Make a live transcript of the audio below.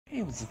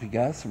Hey, what's up, you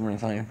guys? I'm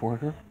Ryan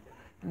Porter.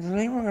 And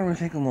today we're going to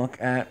take a look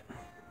at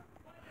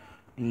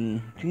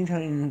the Teen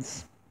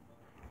Titans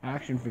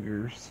action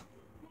figures.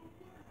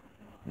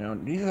 Now,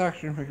 these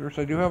action figures,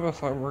 I do have a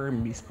Cyborg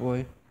and Beast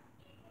Boy.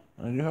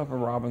 And I do have a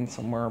Robin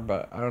somewhere,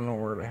 but I don't know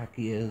where the heck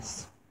he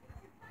is.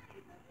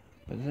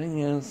 But the thing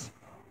is,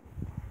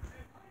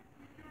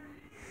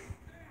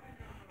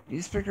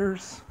 these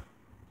figures,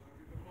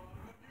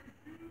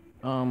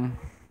 they're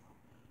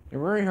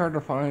very hard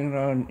to find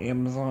on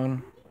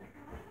Amazon.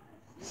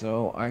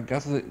 So I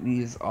got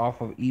these off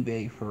of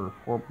eBay for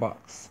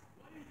 $4,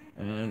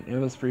 and it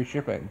was free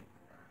shipping.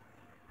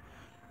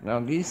 Now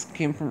these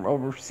came from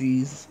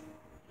overseas,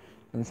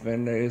 since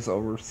Bandai is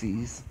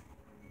overseas,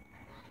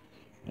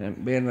 and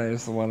Bandai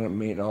is the one that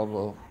made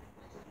all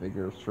the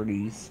figures for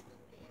these.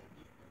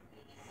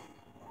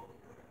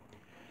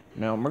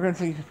 Now we're going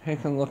to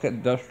take a look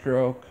at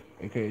Deathstroke,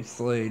 aka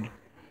Slade,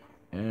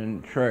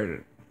 and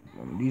Trident.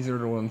 These are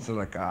the ones that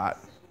I got,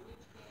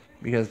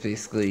 because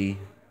basically,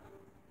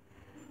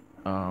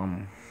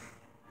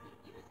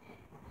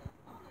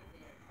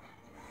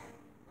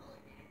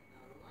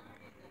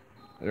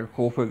 they're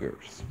cool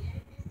figures.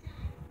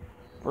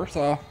 First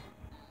off,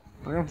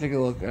 we're going to take a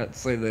look at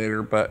Slade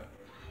later, but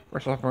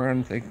first off, we're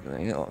going to take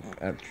a look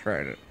at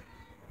Trident.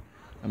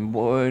 And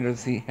boy,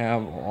 does he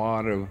have a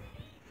lot of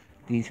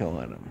detail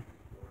in him.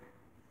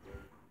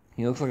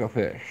 He looks like a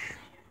fish,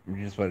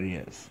 which is what he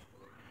is.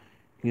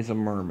 He's a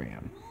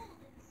merman.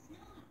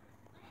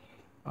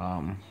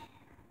 Now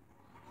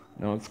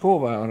what's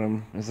cool about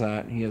him is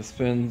that he has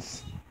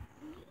fins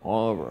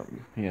all over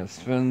him. He has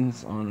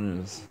fins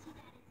on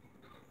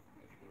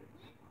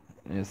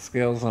his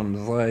scales on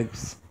his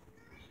legs.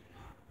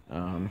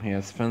 He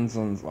has fins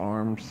on his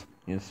arms.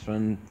 He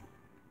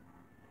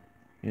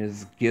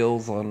has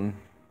gills on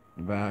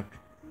the back.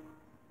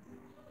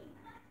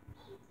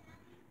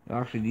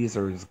 Actually, these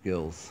are his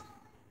gills.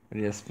 But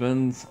he has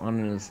fins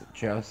on his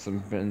chest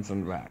and fins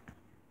on the back.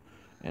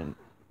 And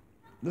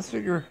this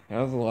figure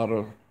has a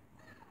little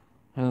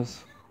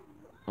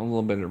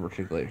bit of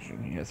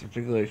articulation. He has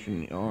articulation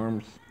in the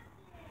arms.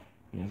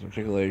 He has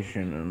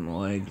articulation in the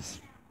legs.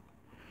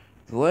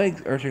 The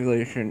leg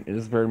articulation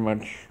is very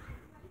much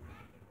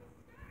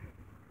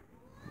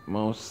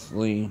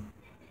mostly,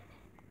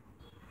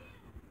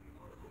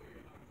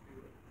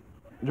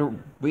 they're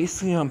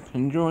basically on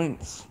pin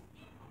joints,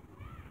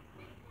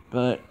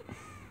 but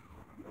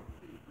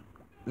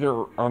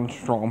they're on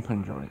strong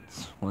pin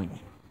joints. Like,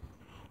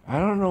 I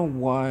don't know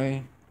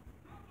why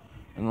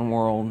in the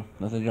world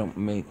that they don't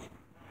make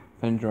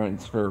pin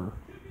joints for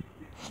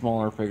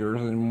smaller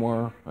figures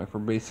anymore, like for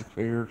basic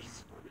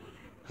figures,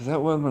 because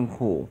that would have been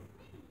cool.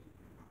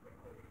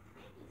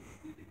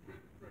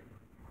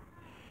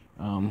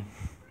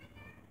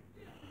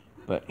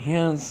 But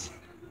his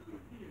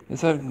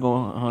head can go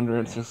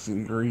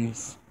 160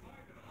 degrees.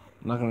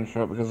 I'm not going to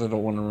show it because I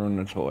don't want to ruin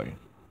the toy.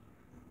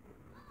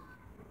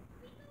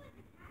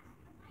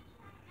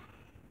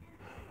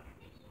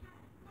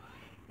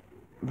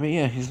 But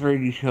yeah, he's very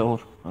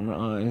detailed on the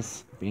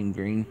eyes being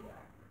green.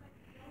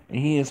 And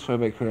he is played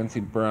by Clancy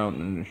Brown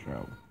in the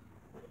show.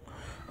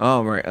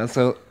 Alright,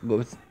 so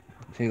let's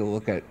take a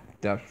look at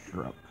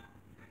Deathstroke.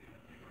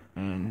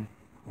 And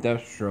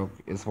Deathstroke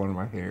is one of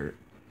my favorite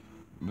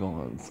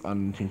villains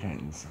on the Teen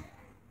Titans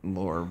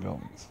lore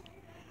villains.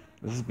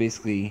 This is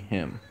basically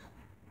him.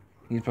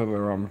 He's played by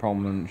Robin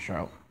Perlman in the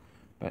show.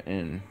 But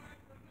in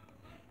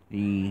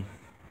the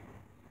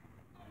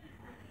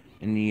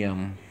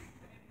Teen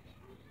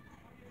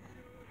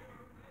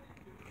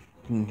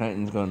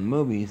Titans Go to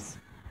movies,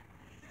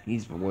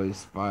 he's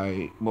voiced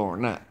by Will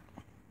Arnett.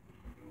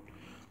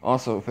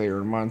 Also a favorite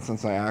of mine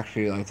since I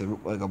actually like the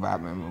Lego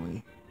Batman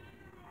movie.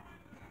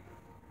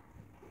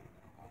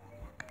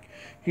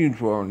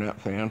 Huge Will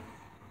Arnett fan.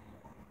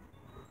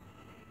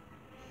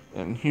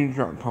 And huge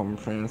Robin Perlman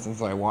fan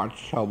since I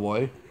watched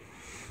Hellboy.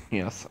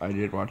 Yes, I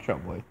did watch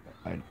Hellboy.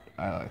 I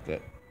liked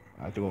it.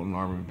 I have to go in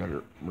Army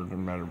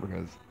better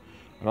because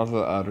also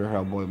the other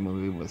Hellboy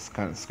movie was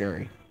kind of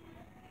scary.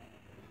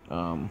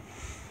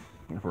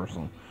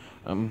 Personally.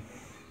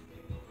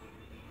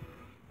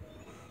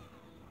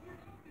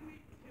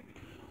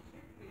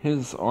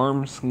 His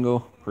arms can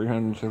go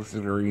 360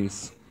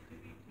 degrees.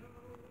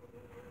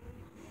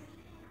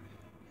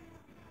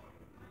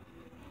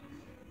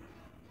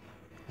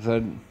 His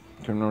head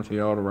can rotate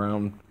all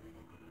around,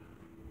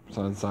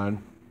 side to side.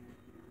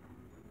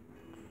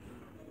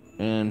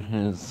 And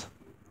his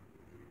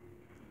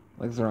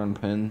legs are on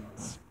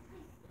pins.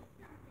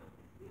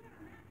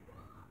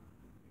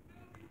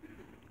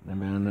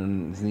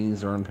 And his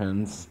knees are on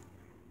pins.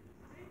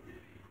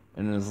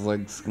 And his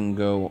legs can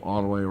go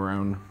all the way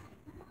around.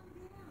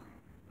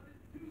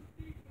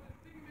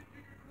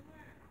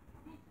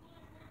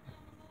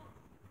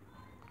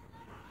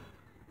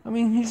 I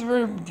mean, he's a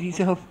very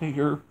detailed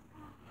figure.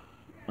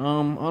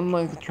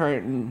 Unlike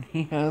Triton,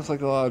 he has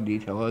like a lot of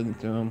detail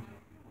into him.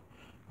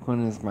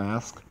 Including his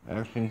mask.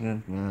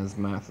 Actually, yeah, his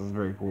mask is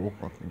very cool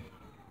looking.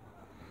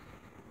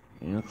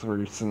 He looks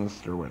very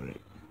sinister with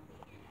it.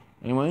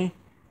 Anyway,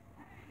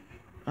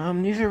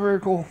 these are very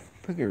cool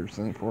figures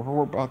and for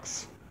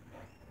 $4,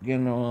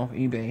 getting them off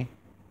eBay.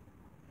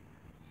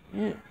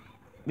 It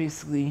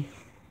basically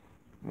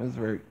was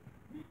a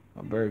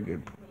very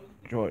good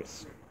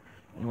choice.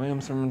 Anyway, I'm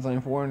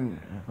Sermon94, and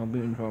I hope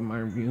you enjoyed my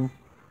review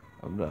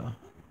of the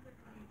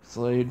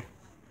Slade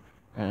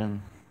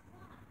and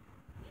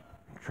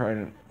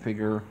Trident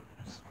figure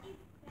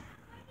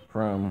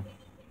from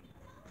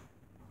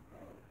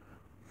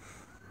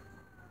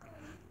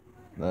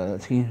the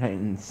Teen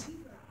Titans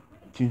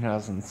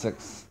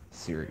 2006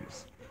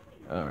 series.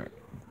 Alright,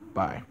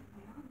 bye.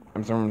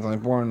 I'm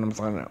Sermon94, and I'm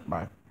signing out.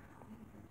 Bye.